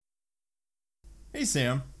Hey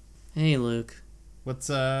Sam, Hey Luke. what's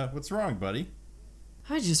wrong, buddy?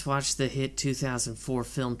 I just watched the hit 2004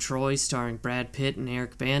 film Troy starring Brad Pitt and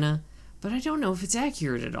Eric Bana, but I don't know if it's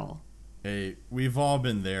accurate at all. Hey, we've all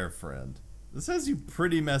been there, friend. This has you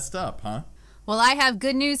pretty messed up, huh? Well, I have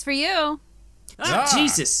good news for you.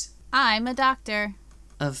 Jesus! I'm a doctor.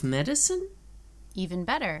 Of medicine? Even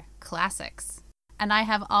better, classics. And I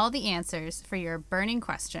have all the answers for your burning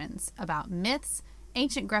questions about myths,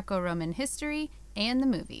 ancient Greco-Roman history, and the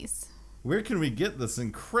movies. Where can we get this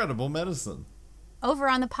incredible medicine? Over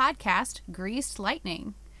on the podcast, Greased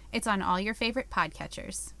Lightning. It's on all your favorite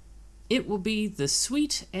podcatchers. It will be the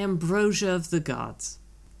sweet ambrosia of the gods.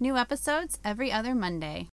 New episodes every other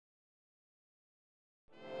Monday.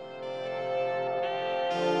 A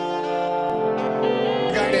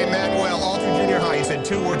guy named Manuel, all through junior high, he said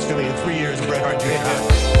two words to me in 3 years of Bret Hart junior high.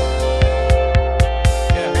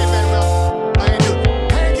 Yeah, hey Manuel, how you doing?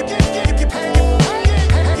 You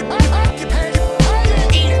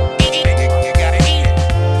gotta eat it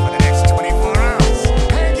for the next 24 hours.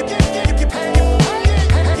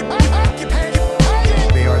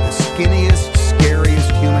 They are the skinniest,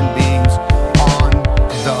 scariest human beings on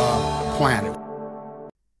the planet.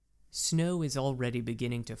 Snow is already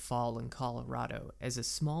beginning to fall in Colorado as a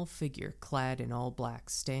small figure clad in all black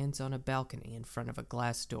stands on a balcony in front of a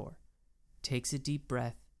glass door, takes a deep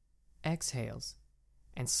breath, exhales,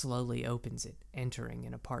 and slowly opens it, entering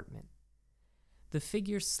an apartment. The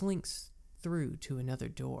figure slinks through to another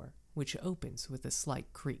door, which opens with a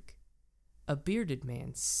slight creak. A bearded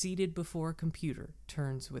man seated before a computer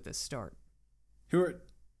turns with a start. How'd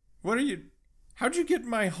you get in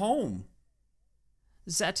my home?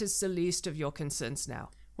 That is the least of your concerns now.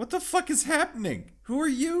 What the fuck is happening? Who are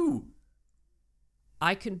you?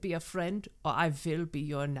 I can be a friend, or I will be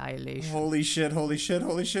your annihilation. Holy shit.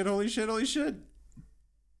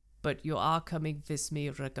 But you are coming with me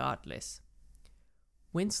regardless.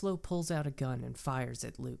 Winslow pulls out a gun and fires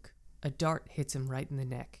at Luke. A dart hits him right in the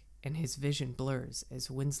neck, and his vision blurs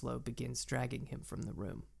as Winslow begins dragging him from the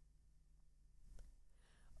room.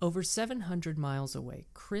 Over 700 miles away,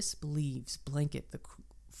 crisp leaves blanket the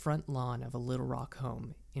front lawn of a Little Rock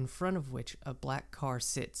home, in front of which a black car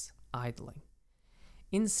sits, idling.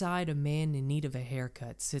 Inside, a man in need of a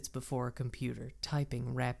haircut sits before a computer,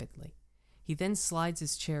 typing rapidly. He then slides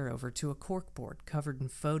his chair over to a corkboard covered in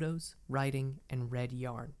photos, writing, and red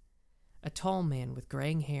yarn. A tall man with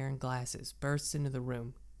graying hair and glasses bursts into the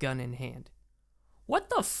room, gun in hand. What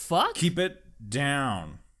the fuck? Keep it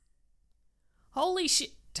down. Holy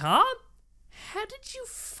shit. Tom? How did you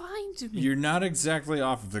find me? You're not exactly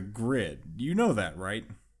off the grid. You know that, right?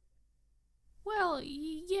 Well,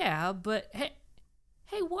 yeah, but hey,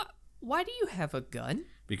 why do you have a gun?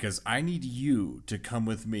 Because I need you to come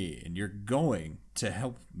with me, and you're going to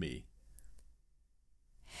help me.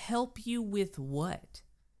 Help you with what?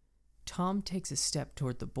 Tom takes a step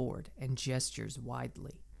toward the board and gestures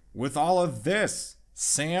widely. With all of this,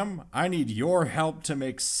 Sam, I need your help to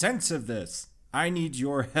make sense of this. I need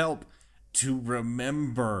your help to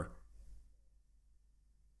remember.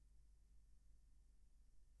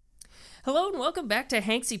 Hello and welcome back to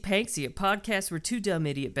Hanksy Panksy, a podcast where two dumb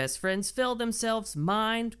idiot best friends fill themselves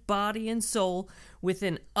mind, body, and soul with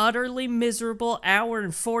an utterly miserable hour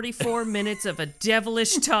and 44 minutes of a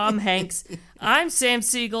devilish Tom Hanks. I'm Sam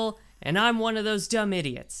Siegel, and I'm one of those dumb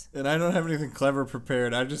idiots. And I don't have anything clever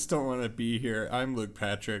prepared. I just don't want to be here. I'm Luke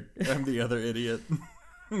Patrick. I'm the other idiot.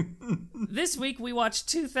 This week we watched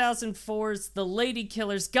 2004's The Lady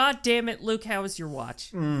Killers. God damn it, Luke, how was your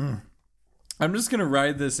watch? I'm just going to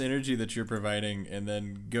ride this energy that you're providing and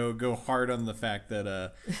then go hard on the fact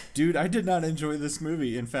that, dude, I did not enjoy this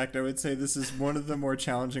movie. In fact, I would say this is one of the more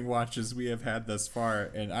challenging watches we have had thus far,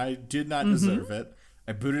 and I did not deserve it.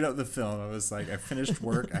 I booted up the film. I was like, I finished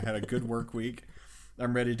work. I had a good work week.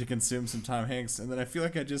 I'm ready to consume some Tom Hanks, and then I feel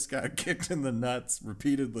like I just got kicked in the nuts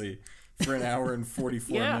repeatedly for an hour and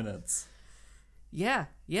 44 minutes. Yeah,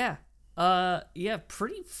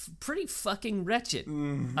 pretty fucking wretched.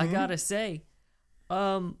 I gotta say.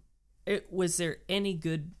 Was there any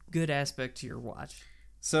good aspect to your watch?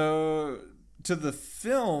 So, to the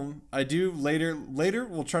film, I do later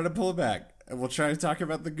we'll try to pull it back. We'll try to talk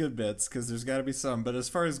about the good bits, because there's got to be some. But as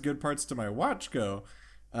far as good parts to my watch go,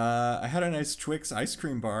 I had a nice Twix ice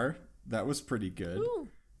cream bar. That was pretty good. Ooh.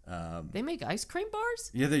 They make ice cream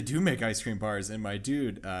bars? Yeah, they do make ice cream bars. And my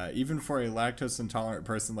dude, even for a lactose intolerant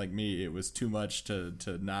person like me, it was too much to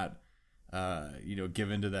not,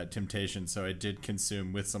 give into that temptation. So I did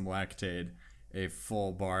consume with some Lactaid a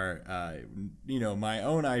full bar. My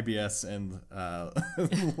own IBS and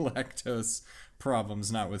lactose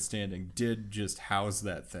problems notwithstanding, did just house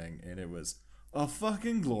that thing, and it was a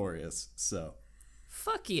fucking glorious. So,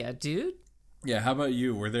 Fuck yeah, dude. yeah, how about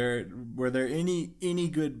you? Were there any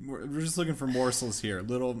good? We're just looking for morsels here,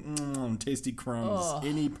 little tasty crumbs. Oh.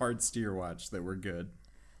 Any parts to your watch that were good?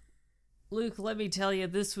 Luke, let me tell you,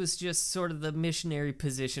 this was just sort of the missionary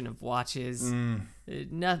position of watches.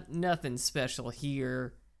 Nothing special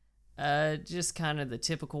here. Just kind of the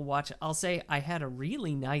typical watch. I'll say I had a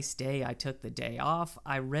really nice day. I took the day off.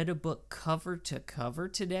 I read a book cover to cover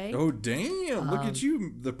today. Oh damn! Look at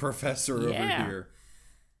you, the professor over yeah. here.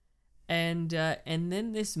 And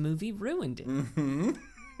then this movie ruined it.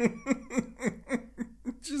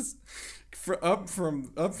 Just up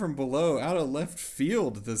from below, out of left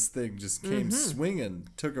field, this thing just came swinging.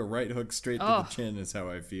 Took a right hook straight to the chin. Is how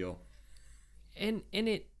I feel. And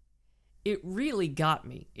it really got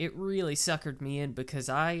me. It really suckered me in because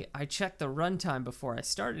I checked the runtime before I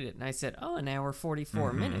started it and I said, an hour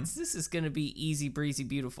 44 minutes. This is going to be easy breezy,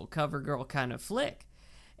 beautiful cover girl kind of flick.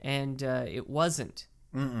 And it wasn't.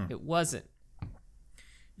 It wasn't.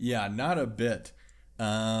 Yeah, not a bit.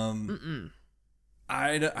 I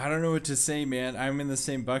don't know what to say, man. I'm in the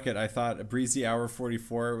same bucket. I thought a breezy hour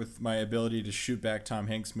 44 with my ability to shoot back Tom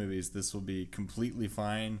Hanks movies, this will be completely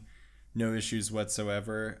fine. No issues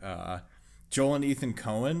whatsoever. Joel and Ethan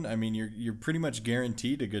Coen, I mean, you're pretty much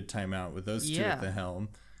guaranteed a good time out with those two at the helm.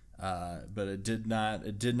 But it did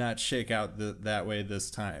not shake out that way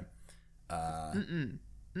this time.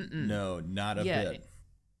 No, not a bit.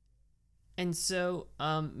 And so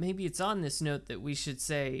maybe it's on this note that we should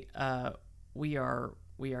say we are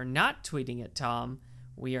not tweeting at Tom.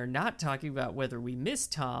 We are not talking about whether we miss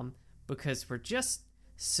Tom because we're just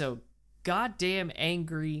so goddamn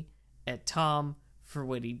angry at Tom for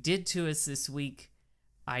what he did to us this week.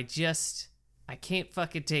 I can't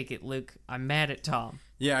fucking take it, Luke. I'm mad at Tom.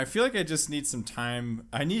 Yeah, I feel like I just need some time.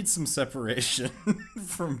 I need some separation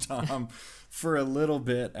from Tom for a little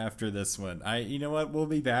bit after this one. You know what? We'll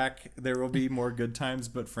be back. There will be more good times,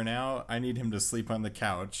 but for now, I need him to sleep on the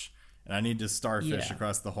couch, and I need to starfish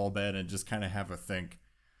across the whole bed and just kind of have a think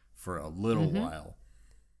for a little while.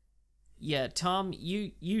 Yeah, Tom,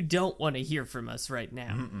 you don't want to hear from us right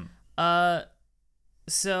now.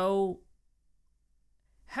 So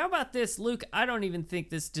how about this, Luke? I don't even think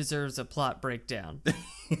this deserves a plot breakdown.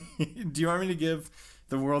 Do you want me to give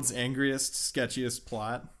the world's angriest, sketchiest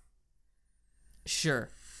plot? Sure,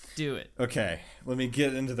 do it. Okay, let me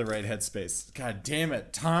get into the right headspace. God damn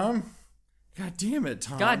it, Tom. God damn it,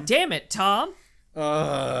 Tom. God damn it, Tom.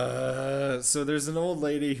 So there's an old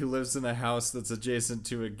lady who lives in a house that's adjacent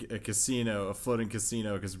to a casino, a floating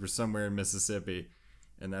casino, because we're somewhere in Mississippi.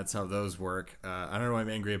 And that's how those work. I don't know why I'm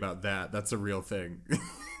angry about that. That's a real thing.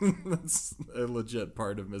 That's a legit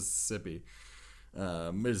part of Mississippi.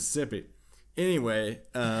 Anyway,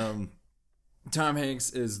 Tom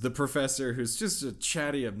Hanks is the professor who's just a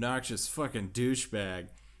chatty, obnoxious fucking douchebag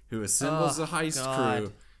who assembles a heist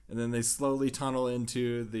crew. And then they slowly tunnel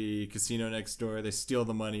into the casino next door. They steal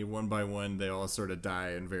the money one by one. They all sort of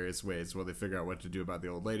die in various ways while they figure out what to do about the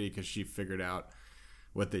old lady because she figured out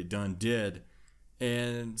what they did.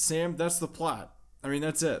 And Sam, that's the plot. I mean,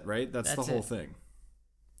 that's it, right? That's the whole thing.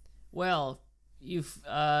 Well,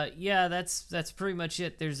 that's pretty much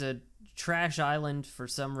it. There's a trash island for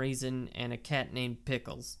some reason and a cat named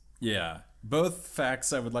Pickles. Yeah, both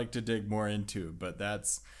facts I would like to dig more into, but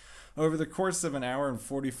that's over the course of an hour and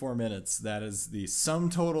 44 minutes. That is the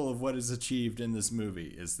sum total of what is achieved in this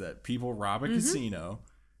movie: is that people rob a casino,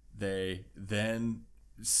 they then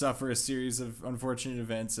suffer a series of unfortunate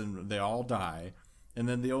events, and they all die. And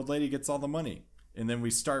then the old lady gets all the money. And then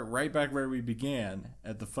we start right back where we began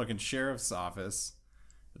at the fucking sheriff's office,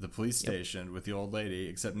 at the police station with the old lady,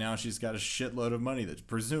 except now she's got a shitload of money that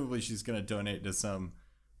presumably she's going to donate to some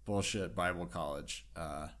bullshit Bible college.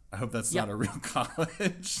 I hope that's not a real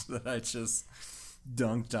college that I just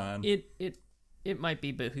dunked on. It might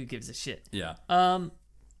be, but who gives a shit? Yeah.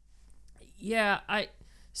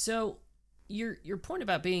 So your point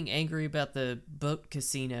about being angry about the boat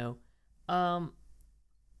casino,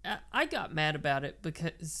 I got mad about it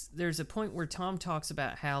because there's a point where Tom talks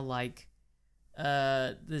about how, like,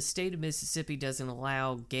 the state of Mississippi doesn't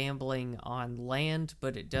allow gambling on land,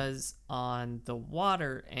 but it does on the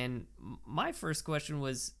water. And my first question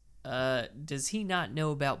was, does he not know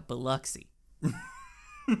about Biloxi?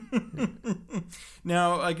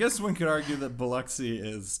 Now, I guess one could argue that Biloxi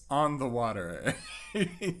is on the water.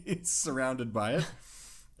 It's surrounded by it.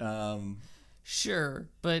 Sure,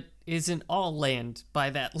 but isn't all land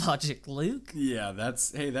by that logic, Luke? Yeah,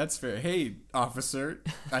 that's fair. Hey, officer,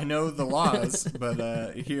 I know the laws,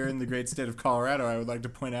 but here in the great state of Colorado, I would like to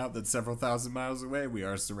point out that several thousand miles away, we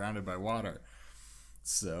are surrounded by water.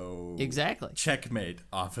 So Exactly. checkmate,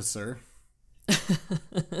 officer.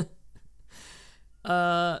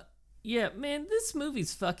 Yeah, man, this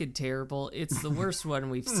movie's fucking terrible. It's the worst one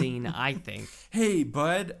we've seen, I think. Hey,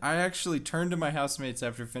 bud, I actually turned to my housemates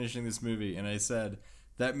after finishing this movie and I said,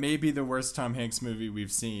 that may be the worst Tom Hanks movie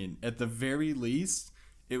we've seen. At the very least,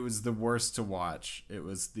 it was the worst to watch. It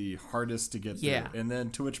was the hardest to get through. And then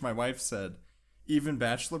to which my wife said, even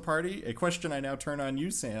Bachelor Party? A question I now turn on you,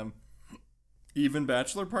 Sam. Even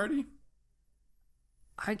Bachelor Party?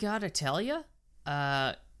 I gotta tell you,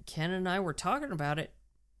 Ken and I were talking about it.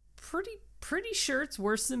 Pretty sure it's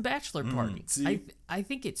worse than Bachelor Party. I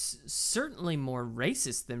think it's certainly more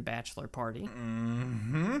racist than Bachelor Party.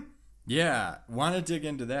 Mm-hmm. Yeah, want to dig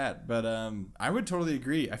into that, but I would totally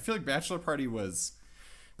agree. I feel like Bachelor Party was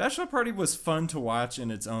fun to watch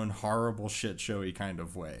in its own horrible shit showy kind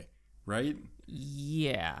of way, right?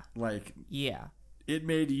 Yeah. Like, yeah. It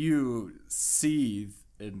made you seethe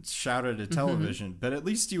and shout at a television, but at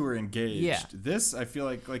least you were engaged. Yeah. This, I feel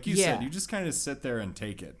like you said, you just kind of sit there and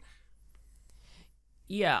take it.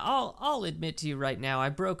 Yeah, I'll admit to you right now, I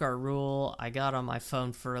broke our rule. I got on my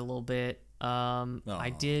phone for a little bit.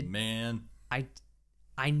 I did. Man.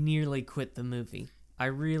 I nearly quit the movie. I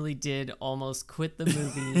really did almost quit the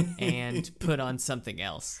movie and put on something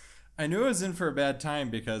else. I knew I was in for a bad time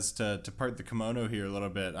because to part the kimono here a little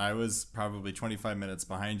bit, I was probably 25 minutes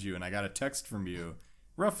behind you, and I got a text from you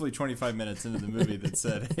roughly 25 minutes into the movie that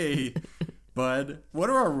said, hey, bud, what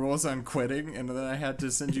are our rules on quitting? And then I had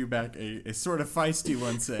to send you back a sort of feisty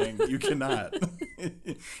one saying, you cannot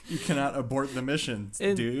abort the mission,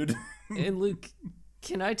 dude. And Luke,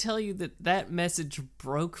 can I tell you that message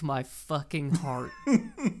broke my fucking heart?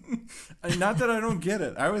 Not that I don't get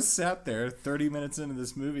it. I was sat there 30 minutes into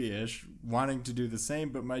this movie-ish wanting to do the same,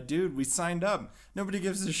 but my dude, we signed up. Nobody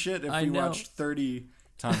gives a shit if we watched 30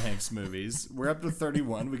 Tom Hanks movies. We're up to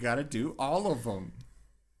 31. We got to do all of them.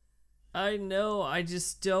 I know. I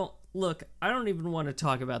just don't. Look, I don't even want to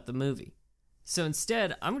talk about the movie. So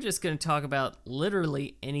instead, I'm just going to talk about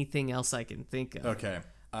literally anything else I can think of. Okay.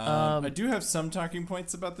 I do have some talking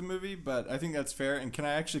points about the movie, but I think that's fair. And can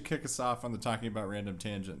I actually kick us off on the talking about random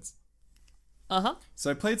tangents? Uh-huh. So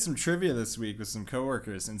I played some trivia this week with some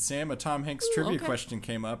coworkers, and Sam, a Tom Hanks trivia question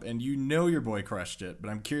came up, and you know your boy crushed it, but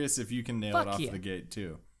I'm curious if you can nail it off the gate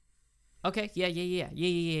too. Okay, yeah.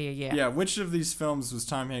 Yeah, which of these films was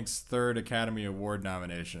Tom Hanks' third Academy Award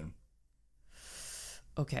nomination?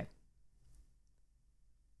 Okay.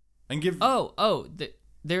 And give.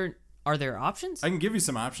 Are there options? I can give you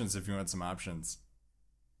some options if you want some options.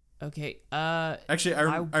 Okay. Actually,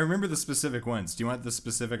 I remember the specific ones. Do you want the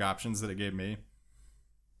specific options that it gave me?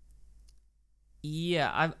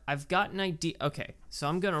 Yeah, I've got an idea. Okay, so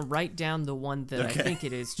I'm gonna write down the one that I think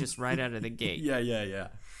it is just right out of the gate. Yeah.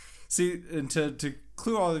 See, and to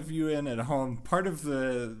clue all of you in at home, part of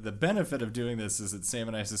the benefit of doing this is that Sam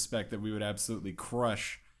and I suspect that we would absolutely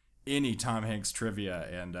crush any Tom Hanks trivia,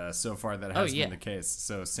 and so far that has been the case.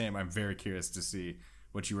 So, Sam, I'm very curious to see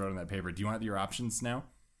what you wrote on that paper. Do you want your options now?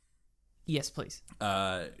 Yes, please.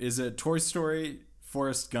 Is it Toy Story,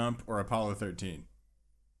 Forrest Gump, or Apollo 13?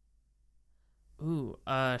 Ooh,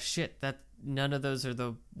 shit. None of those are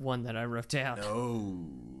the one that I wrote down.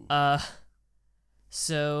 No.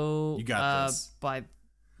 So you got this. By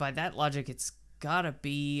that logic, it's gotta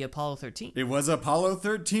be Apollo 13. It was Apollo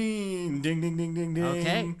 13. Ding, ding, ding, ding, ding.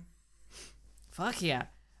 Okay. Fuck yeah.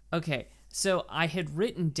 Okay, so I had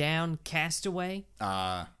written down Castaway.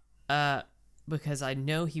 Because I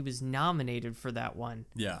know he was nominated for that one.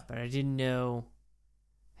 Yeah. But I didn't know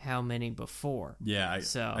how many before. Yeah,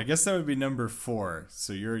 I guess that would be number 4.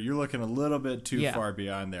 So you're looking a little bit too far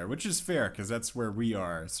beyond there, which is fair because that's where we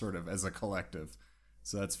are sort of as a collective.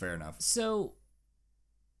 So that's fair enough. So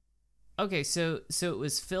okay, so it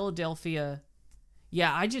was Philadelphia.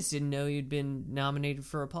 Yeah, I just didn't know you'd been nominated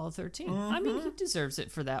for Apollo 13. I mean, he deserves it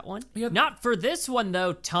for that one. Yep. Not for this one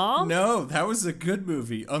though, Tom. No, that was a good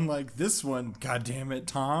movie. Unlike this one, God damn it,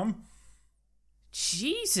 Tom.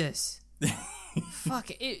 Jesus.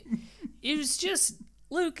 Fuck it. It was just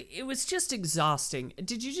Luke, it was just exhausting.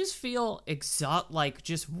 Did you just feel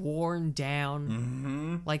just worn down?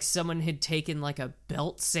 Mm-hmm. Like someone had taken like a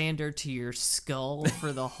belt sander to your skull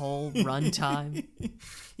for the whole runtime?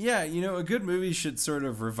 Yeah, a good movie should sort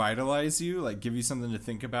of revitalize you, like give you something to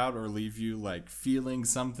think about or leave you like feeling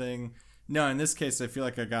something. No, in this case, I feel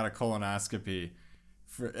like I got a colonoscopy.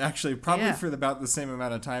 For about the same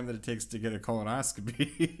amount of time that it takes to get a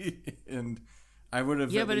colonoscopy. And I would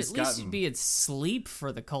have but at least you'd be asleep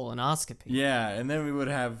for the colonoscopy. Yeah, and then we would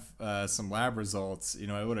have some lab results.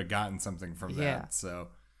 I would have gotten something from that. So,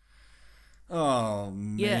 oh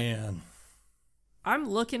man. I'm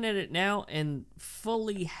looking at it now, and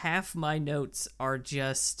fully half my notes are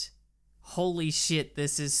just, holy shit,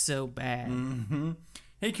 this is so bad. Mm-hmm.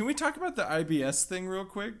 Hey, can we talk about the IBS thing real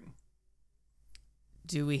quick?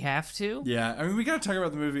 Do we have to? Yeah, I mean, we gotta talk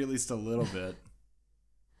about the movie at least a little bit.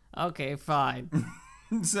 Okay, fine.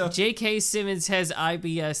 So J.K. Simmons has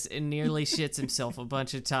IBS and nearly shits himself a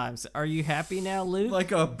bunch of times. Are you happy now, Luke?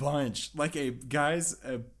 like a bunch,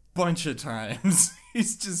 a bunch of times.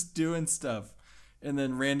 He's just doing stuff, and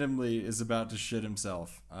then randomly is about to shit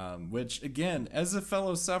himself. Which, again, as a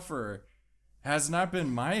fellow sufferer, has not been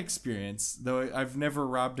my experience. Though I've never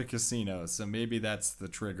robbed a casino, so maybe that's the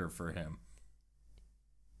trigger for him.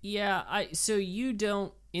 Yeah, so you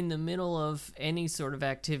don't, in the middle of any sort of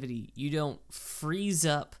activity, you don't freeze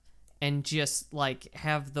up and just, like,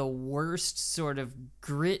 have the worst sort of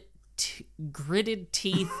gritted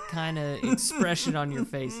teeth kind of expression on your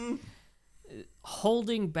face,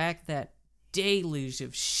 holding back that deluge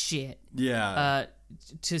of shit. Yeah.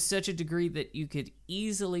 To such a degree that you could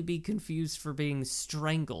easily be confused for being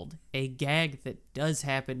strangled, a gag that does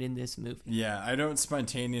happen in this movie. Yeah, I don't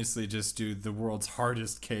spontaneously just do the world's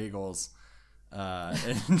hardest Kegels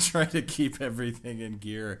and try to keep everything in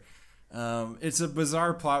gear. It's a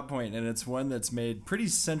bizarre plot point, and it's one that's made pretty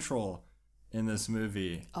central in this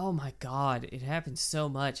movie. Oh my god, it happens so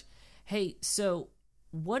much. Hey, so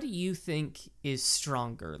what do you think is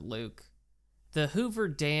stronger, Luke? The Hoover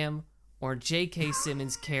Dam or J.K.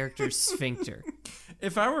 Simmons' character's sphincter?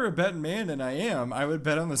 If I were a betting man, and I am, I would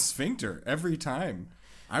bet on the sphincter every time.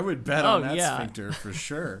 I would bet on that sphincter for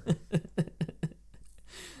sure.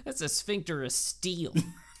 That's a sphincter of steel.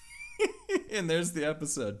 And there's the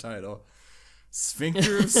episode title.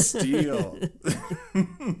 Sphincter of Steel.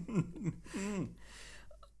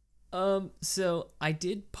 So I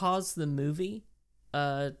did pause the movie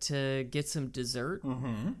to get some dessert,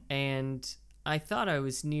 and I thought I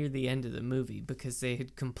was near the end of the movie because they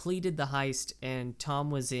had completed the heist and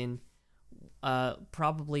Tom was in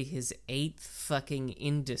probably his 8th fucking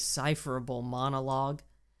indecipherable monologue.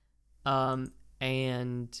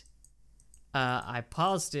 And I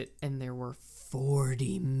paused it and there were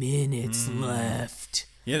 40 minutes left.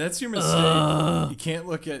 Yeah, that's your mistake. You can't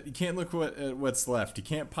look at what's left. You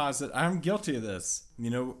can't pause it. I'm guilty of this.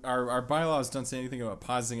 You know, our bylaws don't say anything about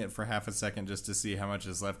pausing it for half a second just to see how much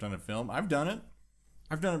is left on a film. I've done it.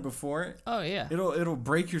 I've done it before. Oh yeah. It'll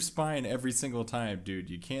break your spine every single time, dude.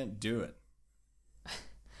 You can't do it.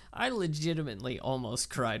 I legitimately almost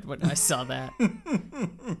cried when I saw that.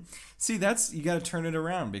 See, you got to turn it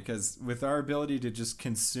around, because with our ability to just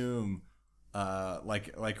consume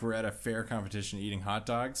like we're at a fair competition eating hot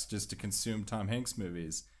dogs just to consume Tom Hanks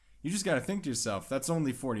movies, you just got to think to yourself, that's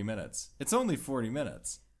only 40 minutes. It's only 40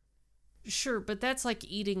 minutes. Sure, but that's like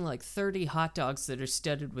eating like 30 hot dogs that are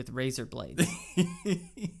studded with razor blades.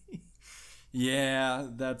 Yeah,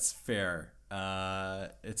 that's fair.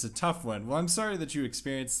 It's a tough one. Well, I'm sorry that you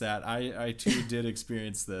experienced that. I too did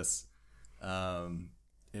experience this.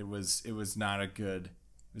 It was not a good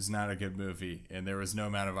movie, and there was no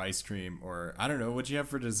amount of ice cream, or I don't know, what'd you have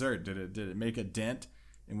for dessert? Did it make a dent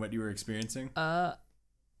in what you were experiencing? I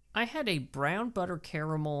had a brown butter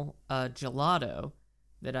caramel gelato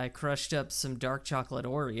that I crushed up some dark chocolate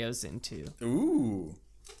Oreos into. Ooh.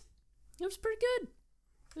 It was pretty good.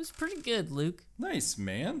 It was pretty good, Luke. Nice,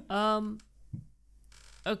 man.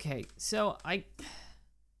 Okay, so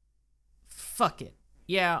fuck it.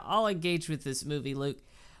 Yeah, I'll engage with this movie, Luke.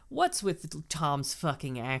 What's with Tom's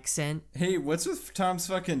fucking accent? Hey, what's with Tom's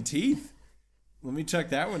fucking teeth? Let me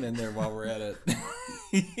check that one in there while we're at it.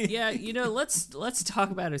 Yeah, let's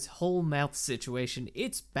talk about his whole mouth situation.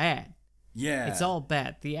 It's bad. Yeah. It's all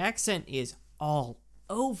bad. The accent is all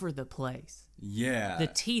over the place. Yeah. The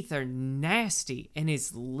teeth are nasty, and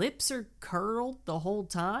his lips are curled the whole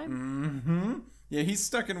time. Mm-hmm. Yeah, he's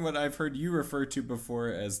stuck in what I've heard you refer to before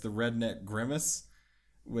as the redneck grimace,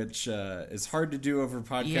 which is hard to do over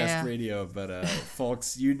podcast radio, but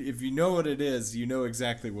folks, if you know what it is, you know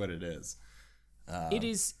exactly what it is. It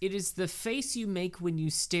is the face you make when you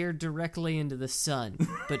stare directly into the sun,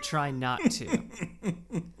 but try not to.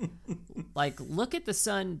 Like, look at the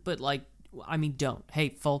sun, but don't. Hey,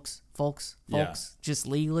 folks, just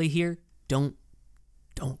legally here, don't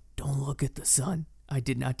look at the sun. I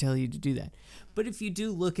did not tell you to do that. But if you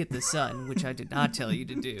do look at the sun, which I did not tell you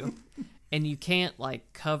to do, and you can't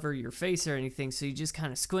cover your face or anything, so you just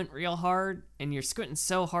kind of squint real hard, and you're squinting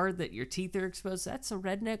so hard that your teeth are exposed, that's a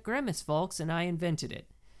redneck grimace, folks, and I invented it.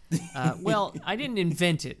 Well, I didn't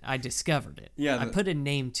invent it. I discovered it. Yeah, I put a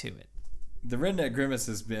name to it. The redneck grimace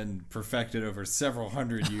has been perfected over several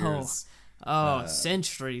hundred years.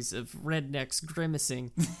 Centuries of rednecks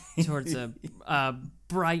grimacing towards a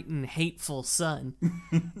bright and hateful sun.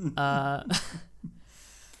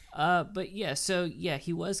 But yeah, so yeah,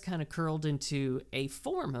 he was kind of curled into a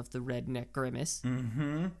form of the redneck grimace.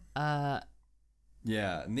 Mm-hmm.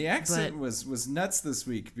 Yeah, and the accent was nuts this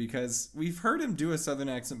week because we've heard him do a Southern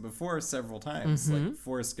accent before several times. Mm-hmm. Like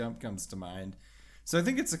Forrest Gump comes to mind. So I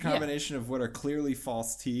think it's a combination of what are clearly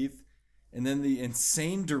false teeth and then the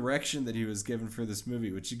insane direction that he was given for this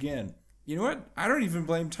movie, which again, you know what? I don't even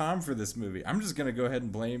blame Tom for this movie. I'm just going to go ahead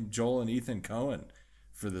and blame Joel and Ethan Coen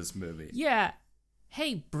for this movie. Yeah.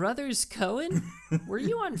 Hey, brothers Coen, were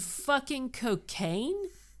you on fucking cocaine?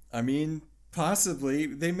 I mean, possibly.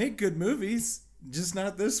 They make good movies, just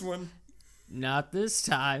not this one. Not this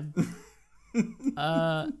time.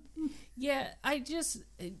 Yeah,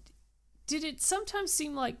 did it sometimes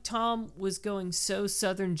seem like Tom was going so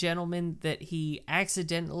Southern gentleman that he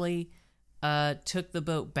accidentally took the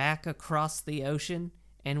boat back across the ocean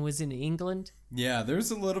and was in England? Yeah,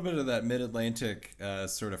 there's a little bit of that mid-Atlantic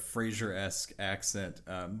sort of Frasier-esque accent.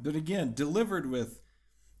 But again, delivered with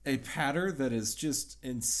a patter that is just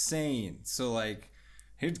insane. So, like,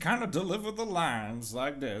 he'd kind of deliver the lines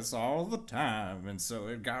like this all the time. And so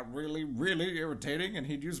it got really, really irritating. And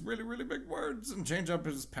he'd use really, really big words and change up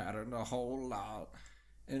his pattern a whole lot.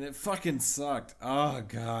 And it fucking sucked. Oh,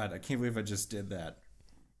 God. I can't believe I just did that.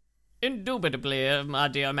 Indubitably, my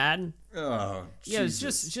dear man. Oh, Jesus. Yeah, it was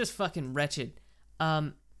just fucking wretched.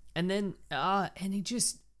 And then, and he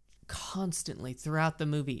just constantly throughout the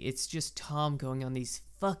movie, it's just Tom going on these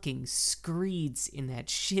fucking screeds in that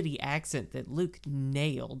shitty accent that Luke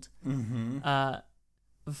nailed. Mm-hmm.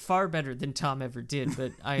 Far better than Tom ever did,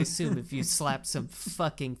 but I assume if you slapped some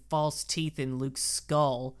fucking false teeth in Luke's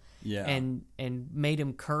skull and made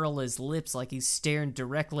him curl his lips like he's staring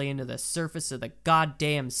directly into the surface of the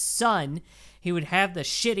goddamn sun, he would have the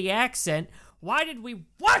shitty accent. Why did we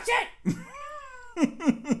watch it?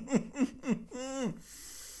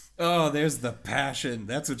 Oh, there's the passion.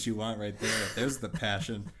 That's what you want right there. There's the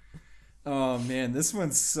passion. Oh, man, this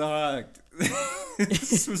one sucked.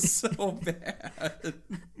 This was so bad.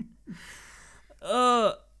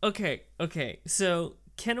 Okay. So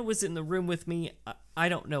Kenna was in the room with me. I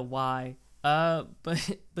don't know why.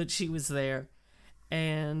 But she was there.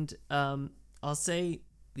 And I'll say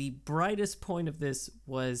the brightest point of this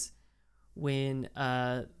was when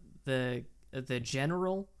the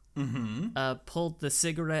general pulled the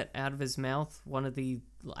cigarette out of his mouth.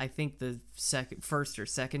 I think the first or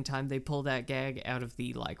second time they pull that gag out of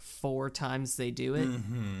the 4 times they do it.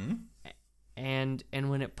 Mm-hmm. And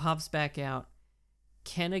when it pops back out,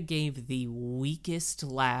 Kenna gave the weakest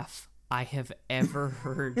laugh I have ever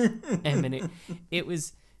heard emanate. It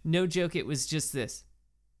was no joke. It was just this.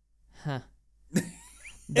 Huh.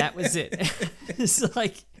 That was it. It's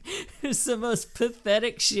like, it's the most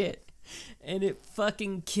pathetic shit. And it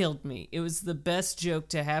fucking killed me. It was the best joke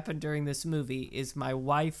to happen during this movie, is my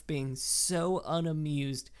wife being so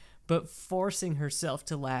unamused, but forcing herself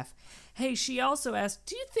to laugh. Hey, she also asked,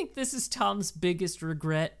 do you think this is Tom's biggest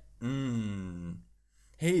regret?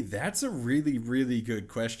 Hey, that's a really, really good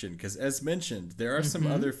question, because as mentioned, there are some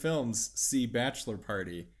other films, see Bachelor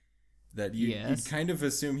Party, that you'd kind of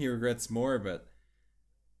assume he regrets more, but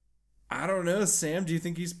I don't know. Sam, do you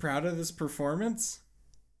think he's proud of this performance?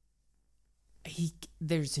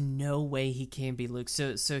 There's no way he can be, Luke.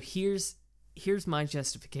 So here's my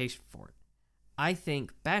justification for it. I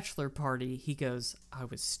think Bachelor Party, he goes, I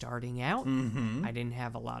was starting out. I didn't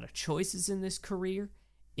have a lot of choices in this career.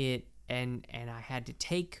 And I had to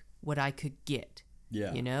take what I could get.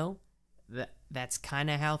 Yeah. You know? That's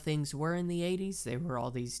kind of how things were in the 80s. They were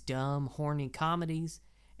all these dumb, horny comedies,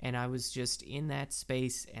 and I was just in that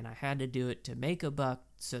space, and I had to do it to make a buck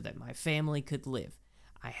so that my family could live.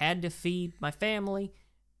 I had to feed my family,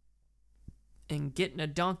 and getting a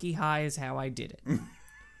donkey high is how I did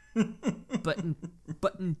it.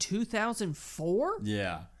 But in 2004?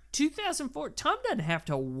 Yeah. 2004, Tom doesn't have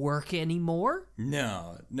to work anymore.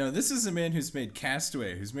 No, this is a man who's made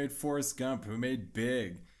Castaway, who's made Forrest Gump, who made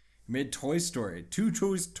Big, who made Toy Story. 2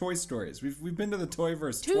 Toy Stories. We've been to the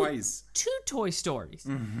Toyverse twice. 2 Toy Stories.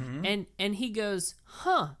 And he goes,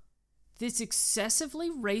 this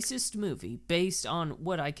excessively racist movie based on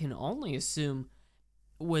what I can only assume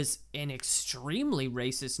was an extremely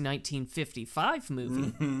racist 1955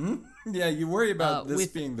 movie. Yeah, you worry about this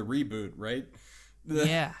being the reboot, right?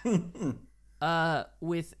 Yeah.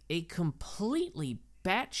 With a completely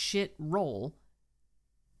batshit role.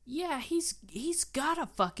 Yeah, he's gotta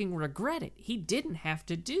fucking regret it. He didn't have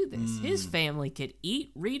to do this. His family could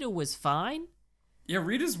eat. Rita was fine. Yeah,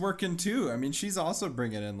 Rita's working too. I mean, she's also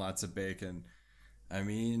bringing in lots of bacon. I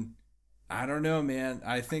mean, I don't know, man.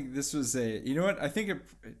 I think this was you know what? I think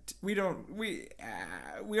we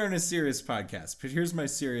aren't a serious podcast, but here's my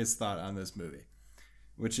serious thought on this movie,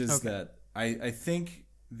 which is that I think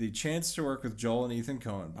the chance to work with Joel and Ethan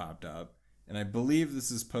Coen popped up, and I believe this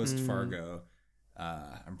is post Fargo.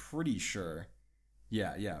 I'm pretty sure.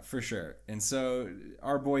 Yeah, for sure. And so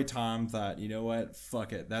our boy Tom thought, you know what?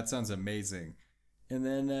 Fuck it. That sounds amazing. And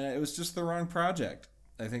then it was just the wrong project.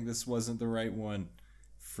 I think this wasn't the right one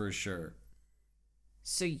for sure.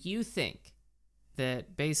 So you think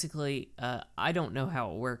that basically, I don't know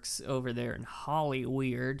how it works over there in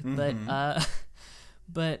Hollyweird,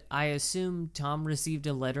 but I assume Tom received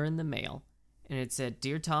a letter in the mail, and it said,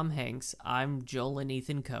 "Dear Tom Hanks, I'm Joel and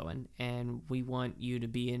Ethan Coen, and we want you to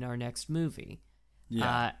be in our next movie."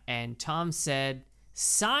 Yeah. And Tom said,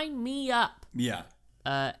 "Sign me up." Yeah.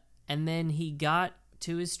 And then he got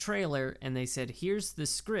to his trailer, and they said, "Here's the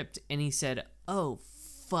script," and he said, "Oh,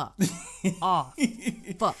 fuck. Oh,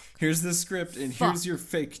 fuck. Here's the script, and here's your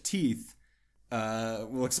fake teeth.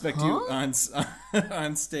 We'll expect you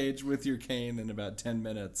on stage with your cane in about 10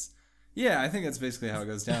 minutes. Yeah, I think that's basically how it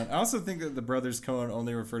goes down. I also think that the brothers Coen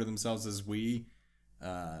only refer to themselves as we.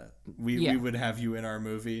 We would have you in our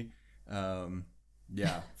movie.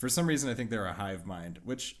 Yeah, for some reason I think they're a hive mind,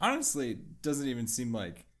 which honestly doesn't even seem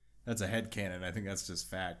like that's a headcanon. I think that's just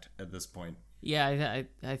fact at this point. Yeah,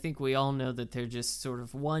 I think we all know that they're just sort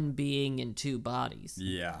of one being in two bodies.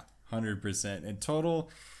 Yeah, 100%. And total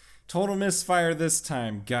misfire this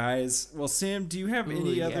time, guys. Well, Sam, do you have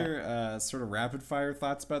any other sort of rapid fire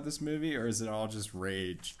thoughts about this movie, or is it all just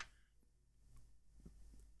rage?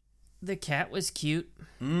 The cat was cute.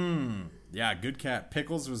 Yeah, good cat.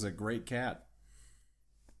 Pickles was a great cat.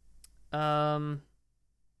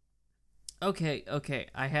 Okay.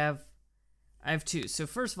 I have two. So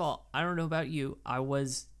first of all, I don't know about you. I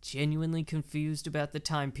was genuinely confused about the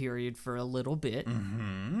time period for a little bit.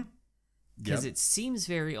 Mm-hmm. Because it seems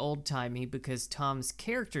very old-timey, because Tom's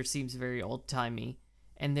character seems very old-timey.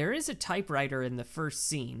 And there is a typewriter in the first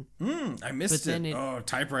scene. I missed it.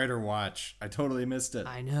 Typewriter watch. I totally missed it.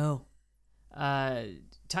 I know.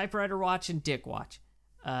 Typewriter watch and dick watch.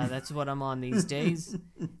 That's what I'm on these days.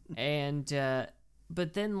 And,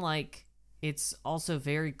 but then, like, it's also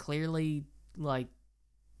very clearly, like,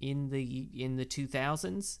 in the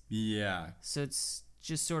 2000s. Yeah. So it's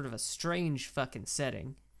just sort of a strange fucking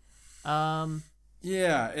setting.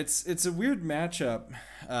 Yeah, it's a weird matchup,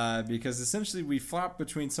 because essentially we flop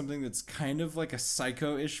between something that's kind of like a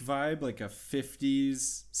Psycho-ish vibe, like a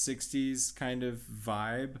 50s, 60s kind of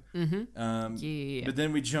vibe. Mm-hmm. Yeah. But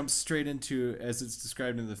then we jump straight into, as it's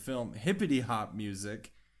described in the film, hippity hop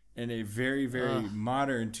music and a very, very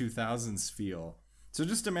modern 2000s feel. So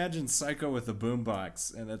just imagine Psycho with a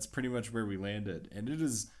boombox, and that's pretty much where we landed. And it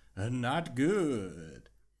is not good.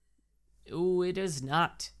 Ooh, it is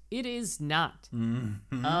not. It is not.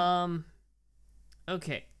 Mm-hmm.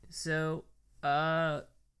 Okay, so,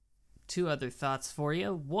 two other thoughts for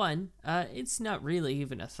you. One, it's not really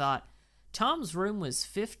even a thought. Tom's room was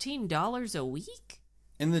 $15 a week?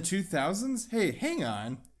 In the 2000s? Hey, hang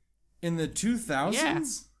on. In the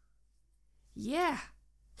 2000s? Yeah.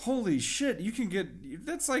 Holy shit, you can get...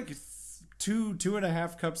 That's like two and a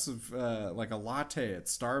half cups of, like a latte at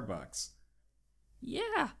Starbucks.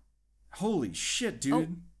 Yeah. Holy shit,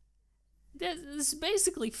 dude. This is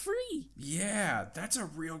basically free. Yeah, that's a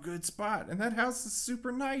real good spot. And that house is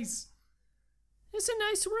super nice. It's a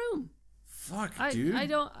nice room. Fuck, dude.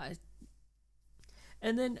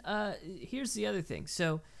 And then, here's the other thing.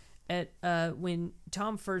 So, when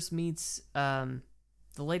Tom first meets, the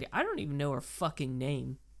lady, I don't even know her fucking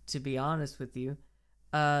name, to be honest with you,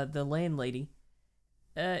 the landlady,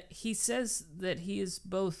 he says that he is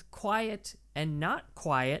both quiet and not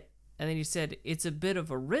quiet, and then he said, it's a bit of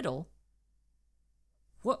a riddle.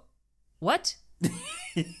 What?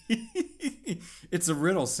 It's a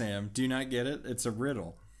riddle, Sam. Do you not get it? It's a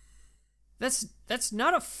riddle. That's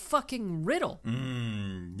not a fucking riddle.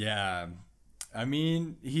 Yeah. I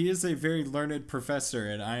mean, he is a very learned professor,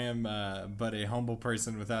 and I am but a humble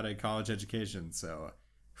person without a college education, so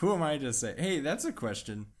who am I to say? Hey, that's a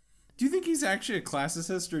question. Do you think he's actually a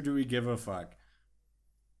classicist, or do we give a fuck?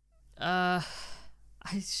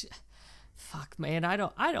 Fuck, man, I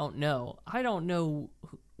don't know. I don't know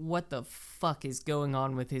what the fuck is going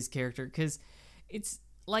on with his character, because it's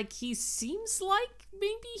like he seems like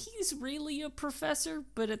maybe he's really a professor,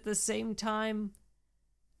 but at the same time,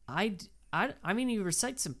 I mean, he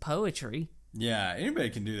recites some poetry. Yeah, anybody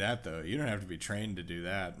can do that, though. You don't have to be trained to do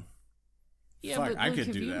that. Yeah, fuck, but I Luke, could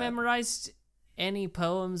have do you that. memorized any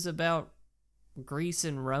poems about Greece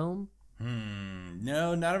and Rome?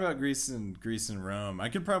 No, not about Greece and Rome. I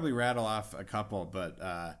could probably rattle off a couple, but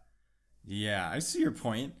yeah, I see your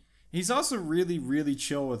point. He's also really, really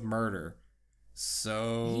chill with murder.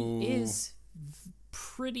 So He is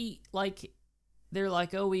pretty, like, they're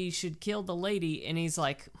like, oh, we should kill the lady, and he's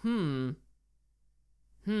like,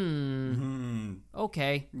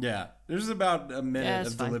 okay. Yeah, there's about a minute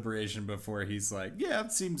of fine. deliberation before he's like, yeah,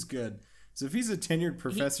 it seems good. So if he's a tenured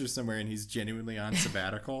professor somewhere and he's genuinely on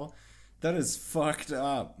sabbatical, that is fucked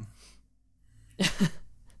up.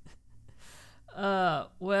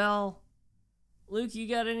 Well, Luke, you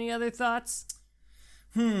got any other thoughts?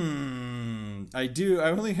 I do.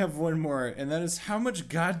 I only have one more, and that is how much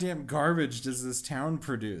goddamn garbage does this town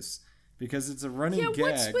produce? Because it's a running Yeah,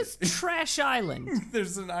 gag. what's with Trash Island?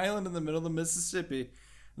 There's an island in the middle of the Mississippi,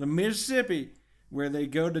 where they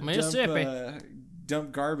go to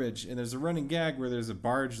dump garbage, and there's a running gag where there's a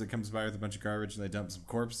barge that comes by with a bunch of garbage, and they dump some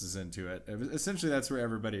corpses into it. Essentially, that's where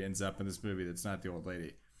everybody ends up in this movie. That's not the old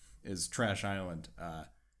lady, is Trash Island.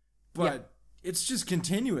 But it's just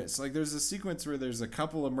continuous. Like, there's a sequence where there's a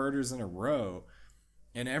couple of murders in a row,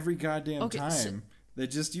 and every goddamn time they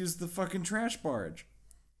just use the fucking trash barge.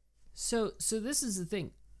 So this is the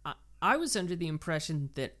thing. I was under the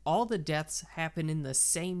impression that all the deaths happen in the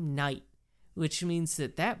same night, which means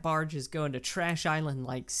that barge is going to Trash Island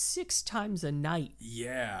like 6 times a night.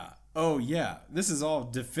 Yeah. Oh, yeah. This is all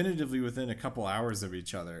definitively within a couple hours of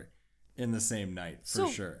each other in the same night, for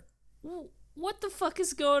sure. What the fuck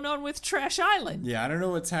is going on with Trash Island? Yeah, I don't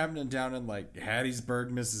know what's happening down in, like, Hattiesburg,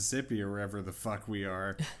 Mississippi, or wherever the fuck we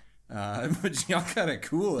are. But y'all gotta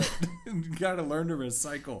cool it. You gotta learn to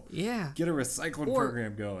recycle. Yeah. Get a recycling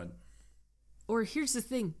program going. Or here's the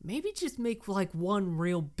thing, maybe just make like one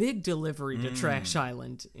real big delivery to Trash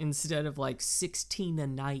Island instead of like 16 a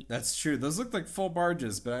night. That's true. Those look like full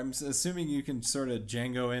barges, but I'm assuming you can sort of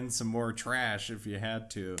Django in some more trash if you had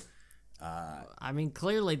to. I mean,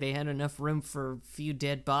 clearly they had enough room for a few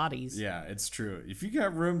dead bodies. Yeah, it's true. If you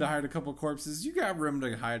got room to hide a couple corpses, you got room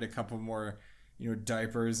to hide a couple more,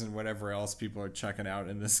 diapers and whatever else people are checking out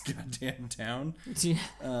in this goddamn town.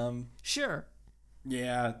 Sure.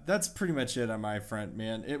 Yeah, that's pretty much it on my front,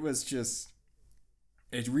 man. It was just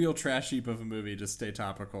a real trash heap of a movie to stay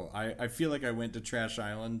topical. I feel like I went to Trash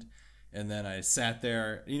Island and then I sat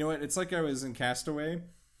there. You know what? It's like I was in Castaway.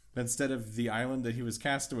 Instead of the island that he was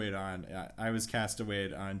castawayed on, I was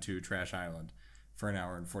castawayed onto Trash Island for an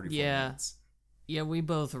hour and 44 minutes. Yeah, we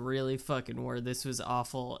both really fucking were. This was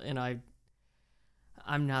awful, and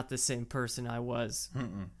I'm not the same person I was.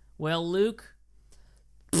 Well, Luke...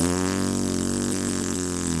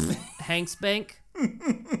 Hanks Bank?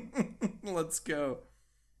 Let's go.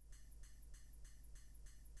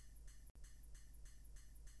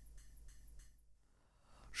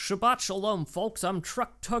 Shabbat Shalom, folks. I'm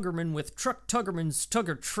Truck Tuggerman with Truck Tuggerman's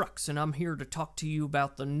Tugger Trucks, and I'm here to talk to you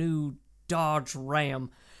about the new Dodge Ram.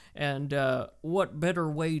 And what better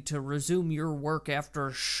way to resume your work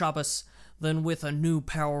after Shabbos than with a new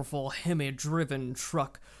powerful Hemi-driven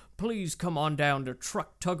truck? Please come on down to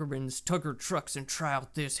Truck Tuggerman's Tugger Trucks and try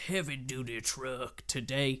out this heavy-duty truck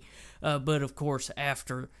today. But of course,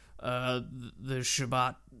 after the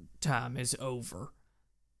Shabbat time is over.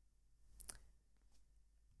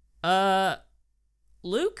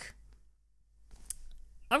 Luke?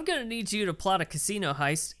 I'm gonna need you to plot a casino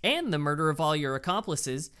heist and the murder of all your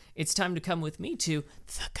accomplices. It's time to come with me to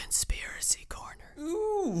the Conspiracy Corner.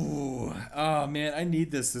 Ooh. Oh, man, I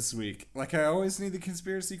need this week. Like, I always need the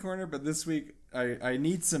Conspiracy Corner, but this week, I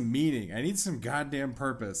need some meaning. I need some goddamn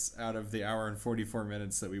purpose out of the hour and 44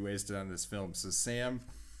 minutes that we wasted on this film. So, Sam,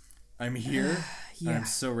 I'm here. Yeah. I'm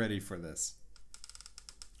so ready for this.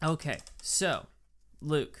 Okay, so,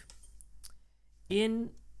 Luke,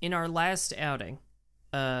 in our last outing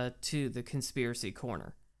to the Conspiracy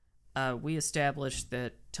Corner, we established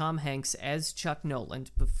that Tom Hanks as Chuck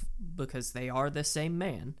Noland, because they are the same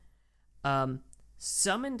man,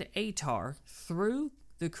 summoned Atar through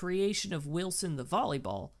the creation of Wilson the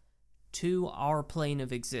volleyball to our plane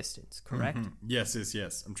of existence, correct? Yes.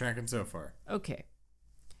 I'm tracking so far. Okay.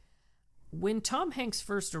 When Tom Hanks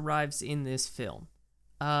first arrives in this film,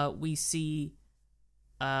 we see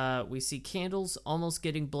candles almost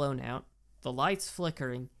getting blown out, the lights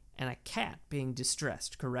flickering, and a cat being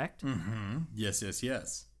distressed, correct?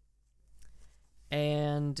 Yes.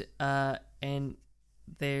 And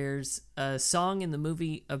there's a song in the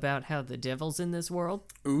movie about how the devil's in this world.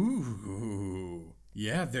 Ooh.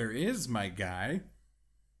 Yeah, there is, my guy.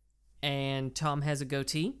 And Tom has a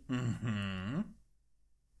goatee.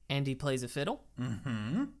 And he plays a fiddle.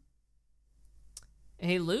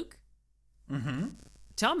 Hey, Luke?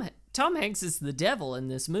 Tom Hanks is the devil in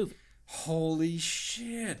this movie. Holy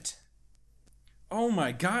shit. Oh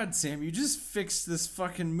my god, Sam, you just fixed this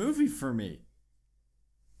fucking movie for me.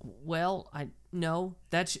 Well, no,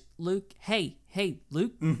 that's Luke. Hey,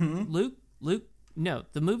 Luke. Luke. No,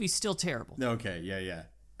 the movie's still terrible. Okay, yeah.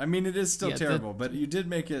 I mean, it is still terrible, but you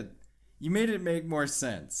made it make more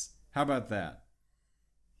sense. How about that?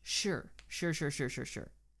 Sure.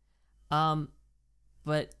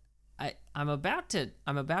 But I'm about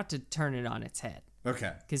to turn it on its head.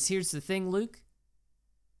 Okay. Because here's the thing, Luke.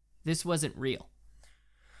 This wasn't real.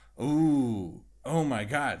 Ooh. Oh my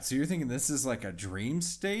god. So you're thinking this is like a dream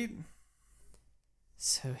state?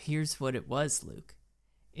 So here's what it was, Luke.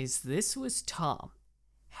 This was Tom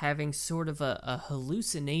having sort of a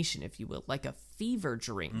hallucination, if you will, like a fever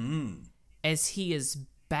dream, as he is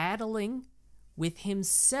battling with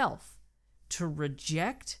himself to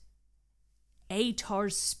reject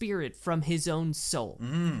Atar's spirit from his own soul.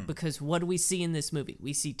 Because what do we see in this movie?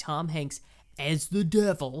 We see Tom Hanks as the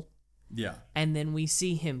devil. Yeah. And then we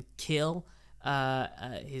see him kill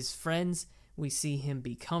his friends. We see him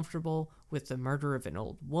be comfortable with the murder of an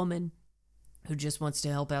old woman who just wants to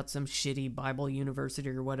help out some shitty Bible university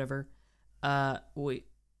or whatever. We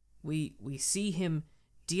see him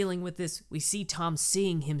dealing with this. We see Tom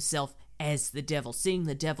seeing himself as the devil, seeing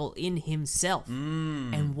the devil in himself.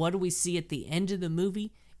 And what do we see at the end of the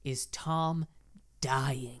movie is Tom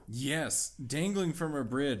dying. Yes, dangling from a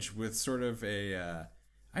bridge with sort of a,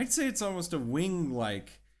 I'd say it's almost a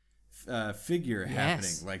wing-like figure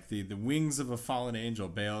happening, like the wings of a fallen angel,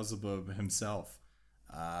 Beelzebub himself.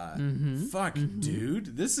 Fuck,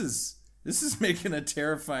 dude, this is making a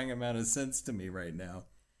terrifying amount of sense to me right now.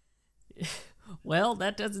 Well,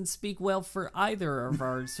 that doesn't speak well for either of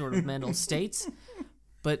our sort of mental states.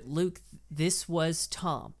 But Luke, this was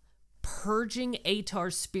Tom purging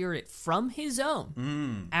Atar's spirit from his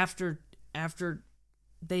own after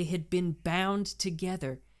they had been bound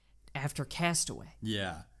together after Castaway.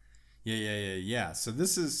 Yeah. So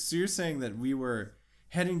so you're saying that we were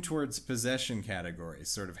heading towards possession category,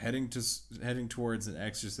 sort of heading towards an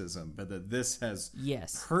exorcism, but that this has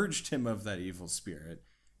purged him of that evil spirit,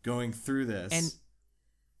 going through this. And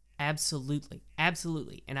absolutely.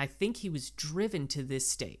 And I think he was driven to this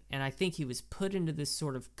state, and I think he was put into this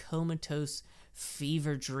sort of comatose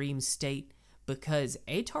fever dream state because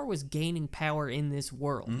Atar was gaining power in this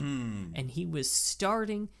world, and he was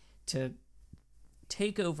starting to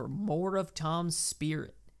take over more of Tom's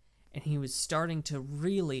spirit. And he was starting to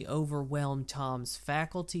really overwhelm Tom's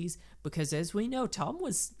faculties because, as we know, Tom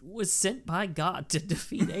was sent by God to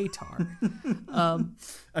defeat Atar.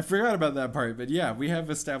 I forgot about that part, but yeah, we have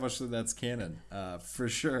established that that's canon, for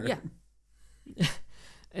sure. Yeah.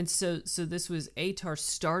 And so this was Atar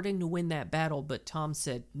starting to win that battle, but Tom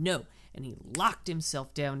said no, and he locked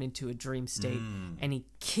himself down into a dream state, and he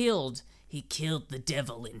killed the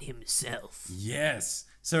devil in himself. Yes.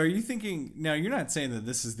 So are you thinking, now you're not saying that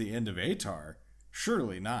this is the end of Atar?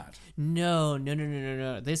 Surely not. No.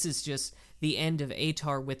 This is just the end of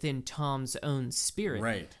Atar within Tom's own spirit.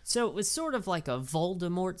 Right. So it was sort of like a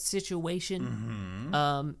Voldemort situation,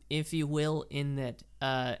 if you will, in that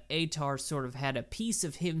Atar sort of had a piece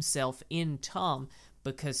of himself in Tom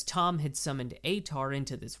because Tom had summoned Atar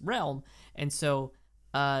into this realm, and so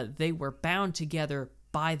they were bound together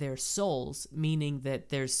by their souls, meaning that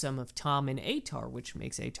there's some of Tom in Atar, which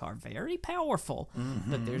makes Atar very powerful,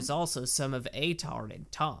 but there's also some of Atar in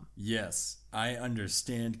Tom. Yes, I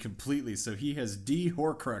understand completely. So he has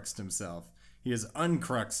de-Horcruxed himself. He has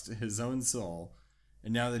uncruxed his own soul,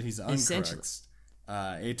 and now that he's uncruxed,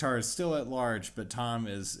 Atar is still at large, but Tom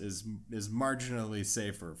is marginally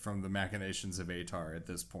safer from the machinations of Atar at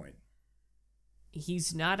this point.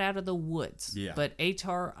 He's not out of the woods, but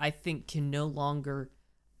Atar, I think, can no longer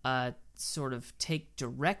sort of take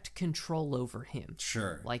direct control over him.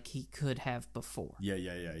 Sure. Like he could have before.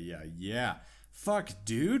 Yeah. Fuck,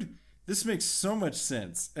 dude. This makes so much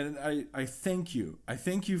sense. And I thank you. I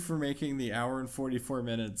thank you for making the hour and 44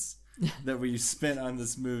 minutes that we spent on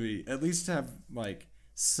this movie at least have, like,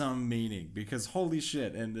 some meaning. Because holy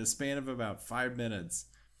shit, in the span of about 5 minutes,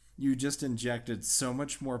 you just injected so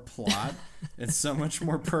much more plot and so much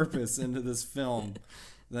more purpose into this film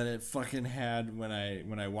than it fucking had when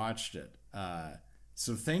I watched it.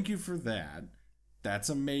 So thank you for that. That's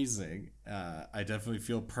amazing. I definitely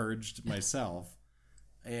feel purged myself.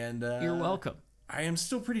 And you're welcome. I am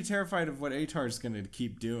still pretty terrified of what Atar's going to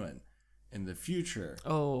keep doing in the future.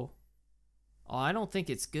 Oh, I don't think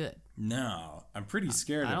it's good. No, I'm pretty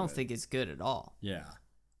scared of it. I don't think it's good at all. Yeah.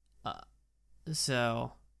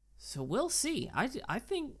 So So we'll see. I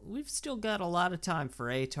think we've still got a lot of time for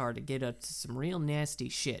ATAR to get up to some real nasty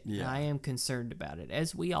shit. Yeah. And I am concerned about it,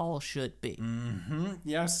 as we all should be.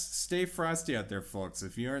 Yes, stay frosty out there, folks.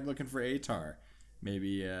 If you aren't looking for ATAR,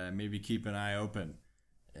 maybe keep an eye open.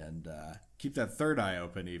 And keep that third eye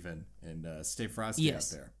open even. And stay frosty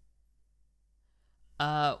out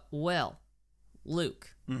there. Well,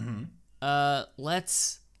 Luke.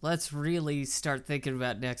 Let's really start thinking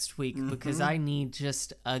about next week because I need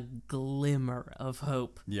just a glimmer of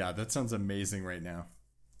hope. Yeah, that sounds amazing right now.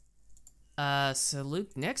 So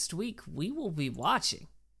Luke, next week we will be watching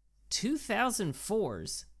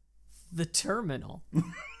 2004's The Terminal.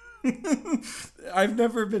 I've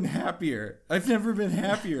never been happier.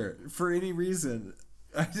 For any reason.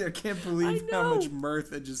 I can't believe how much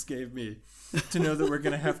mirth it just gave me to know that we're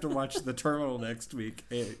going to have to watch The Terminal next week,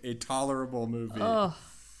 a tolerable movie.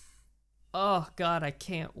 Oh God, I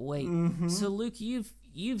can't wait. So Luke,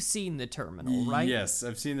 you've seen The Terminal, right? Yes,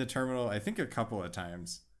 I've seen The Terminal, I think a couple of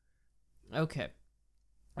times. Okay,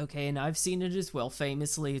 and I've seen it as well.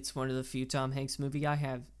 Famously, it's one of the few Tom Hanks movie I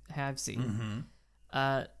have seen.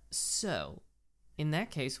 So, in that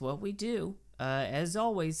case, what we do, as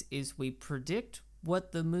always, is we predict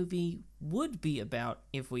what the movie would be about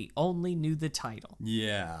if we only knew the title.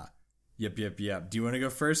 Yeah. Yep. Do you want to go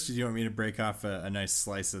first, or do you want me to break off a nice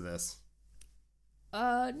slice of this?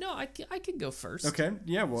 No, I can go first. Okay,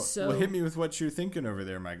 yeah, well, hit me with what you're thinking over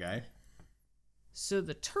there, my guy. So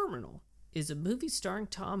The Terminal is a movie starring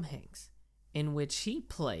Tom Hanks in which he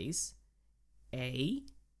plays a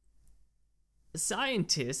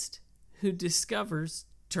scientist who discovers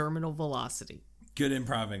terminal velocity. Good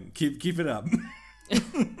improving. Keep it up.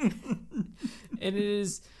 And it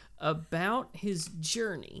is about his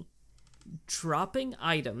journey dropping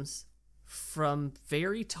items from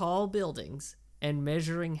very tall buildings and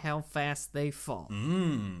measuring how fast they fall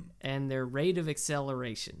and their rate of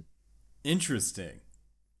acceleration. Interesting.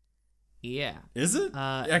 Yeah. Is it?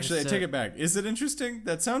 Actually, I take it back. Is it interesting?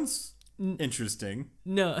 That sounds interesting.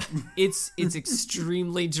 No, it's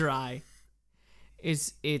extremely dry.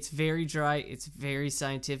 It's very dry. It's very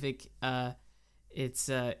scientific. It's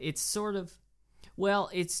sort of, well,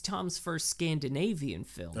 it's Tom's first Scandinavian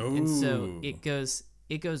film, and so it goes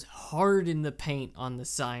hard in the paint on the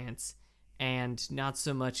science and not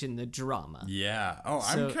so much in the drama. Yeah. Oh,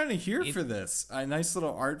 so I'm kind of here for this. A nice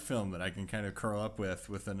little art film that I can kind of curl up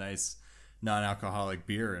with a nice non-alcoholic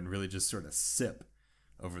beer and really just sort of sip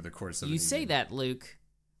over the course of You say that, Luke,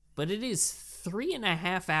 but it is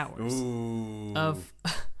 3.5 hours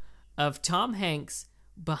of Tom Hanks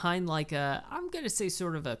behind like I'm going to say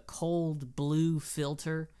sort of a cold blue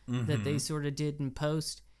filter that they sort of did in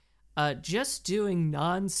post. Just doing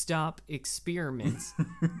nonstop experiments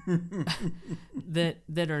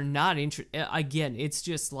that are not interesting. Again, it's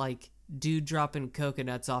just like dude dropping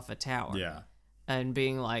coconuts off a tower. Yeah. And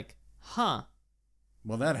being like, huh.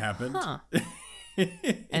 Well, that happened. Huh.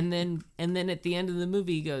 and then at the end of the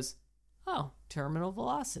movie he goes, oh, terminal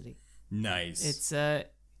velocity. Nice.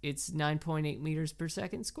 It's 9.8 meters per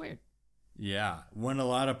second squared. Yeah, won a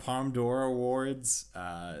lot of Palme d'Or awards.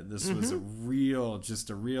 This was a real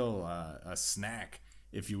snack,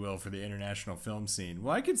 if you will, for the international film scene.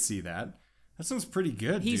 Well, I could see that. That sounds pretty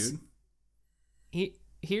good, dude.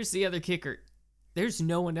 Here's the other kicker. There's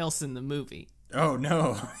no one else in the movie. Oh,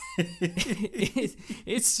 no.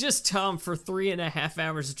 It's just Tom for 3.5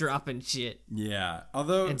 hours dropping shit. Yeah,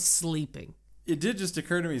 although... And sleeping. It did just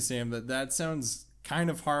occur to me, Sam, that sounds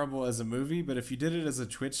kind of horrible as a movie, but if you did it as a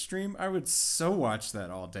Twitch stream, I would so watch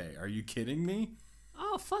that all day. Are you kidding me?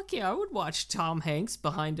 Oh, fuck yeah. I would watch Tom Hanks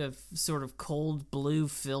behind a sort of cold blue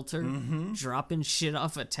filter, dropping shit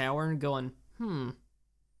off a tower and going,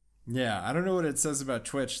 Yeah, I don't know what it says about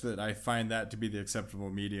Twitch that I find that to be the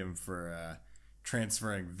acceptable medium for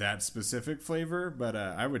transferring that specific flavor, but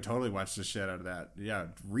I would totally watch the shit out of that. Yeah,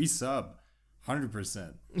 resub,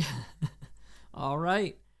 100%. All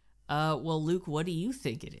right. Well, Luke, what do you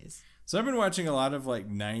think it is? So I've been watching a lot of like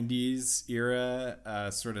 90s era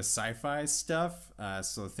sort of sci-fi stuff.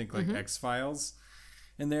 So think like X-Files.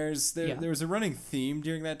 And there was a running theme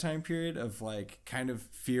during that time period of like kind of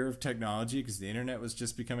fear of technology because the internet was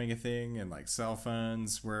just becoming a thing and like cell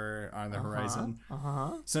phones were on the horizon.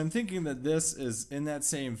 So I'm thinking that this is in that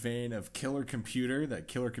same vein of killer computer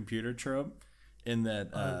trope, in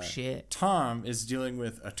that Tom is dealing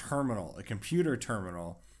with a computer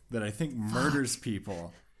terminal that I think murders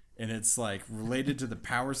people, and it's like related to the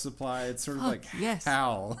power supply. It's sort of like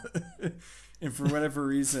HAL. And for whatever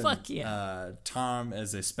reason, Tom,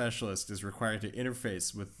 as a specialist, is required to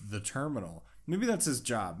interface with the terminal. Maybe that's his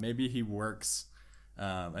job. Maybe he works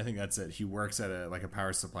I think that's it. He works at a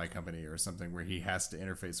power supply company or something where he has to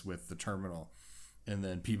interface with the terminal, and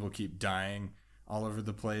then people keep dying all over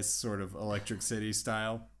the place, sort of Electric City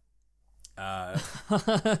style.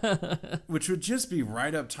 Which would just be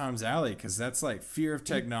right up Tom's alley, because that's like fear of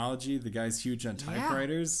technology. The guy's huge on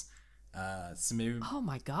typewriters. So maybe, oh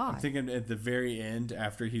my god, I'm thinking at the very end,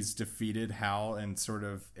 after he's defeated Hal in sort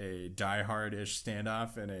of a Die Hard-ish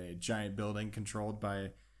standoff in a giant building controlled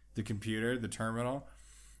by the computer, the terminal.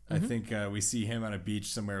 I think we see him on a beach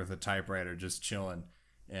somewhere with a typewriter just chilling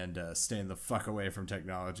and staying the fuck away from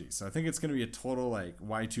technology. So I think it's going to be a total like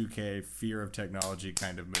Y2K fear of technology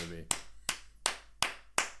kind of movie.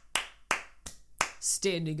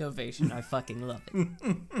 standing ovation. I fucking love it.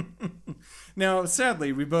 Now,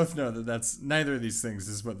 sadly, we both know that that's neither of these things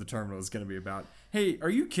is what the terminal is going to be about. Hey, are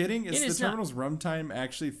you kidding? Is the terminal's runtime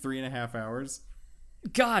actually 3.5 hours?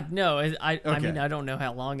 God, no. I mean, I don't know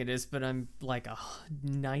how long it is, but I'm like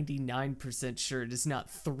 99% sure it is not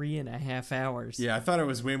 3.5 hours. Yeah, I thought it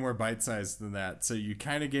was way more bite-sized than that. So you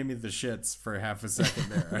kind of gave me the shits for half a second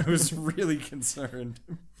there. I was really concerned.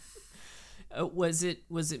 Was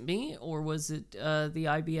it me, or was it the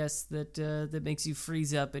IBS that makes you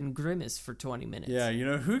freeze up and grimace for 20 minutes? Yeah, you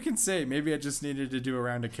know, who can say? Maybe I just needed to do a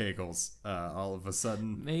round of Kegels all of a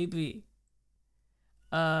sudden. Maybe.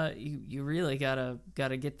 You really gotta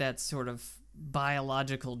get that sort of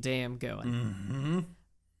biological dam going.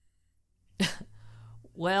 Mm-hmm.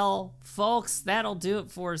 Well, folks, that'll do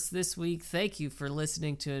it for us this week. Thank you for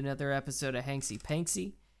listening to another episode of Hanksy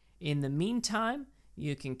Panksy. In the meantime,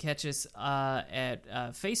 you can catch us at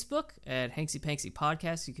Facebook at Hanksy Panksy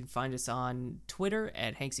Podcast. You can find us on Twitter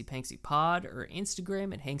at Hanksy Panksy Pod or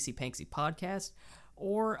Instagram at Hanksy Panksy Podcast.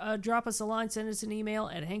 Or drop us a line, send us an email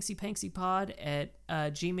at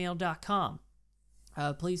hanksypanksypod@gmail.com.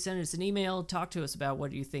 Please send us an email. Talk to us about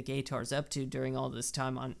what you think Atar's up to during all this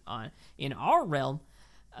time on in our realm.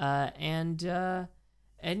 And yeah,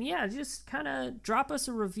 just kind of drop us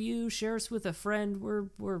a review, share us with a friend.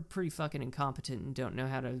 We're pretty fucking incompetent and don't know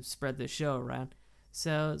how to spread this show around.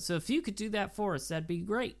 So if you could do that for us, that'd be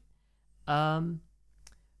great. But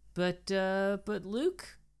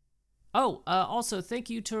Luke. Oh, also thank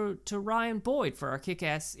you to Ryan Boyd for our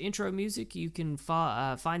kick-ass intro music. You can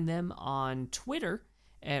find them on Twitter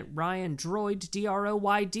at Ryan Droid,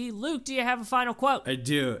 Droyd. Luke, do you have a final quote? I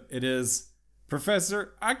do. It is,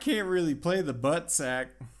 Professor, I can't really play the butt sack.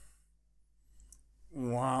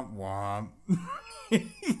 Womp womp.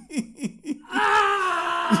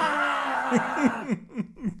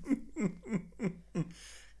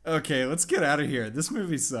 Okay, let's get out of here. This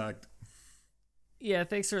movie sucked. Yeah,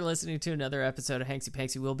 thanks for listening to another episode of Hanksy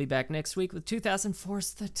Panksy. We'll be back next week with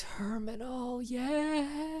 2004's The Terminal.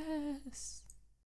 Yeah!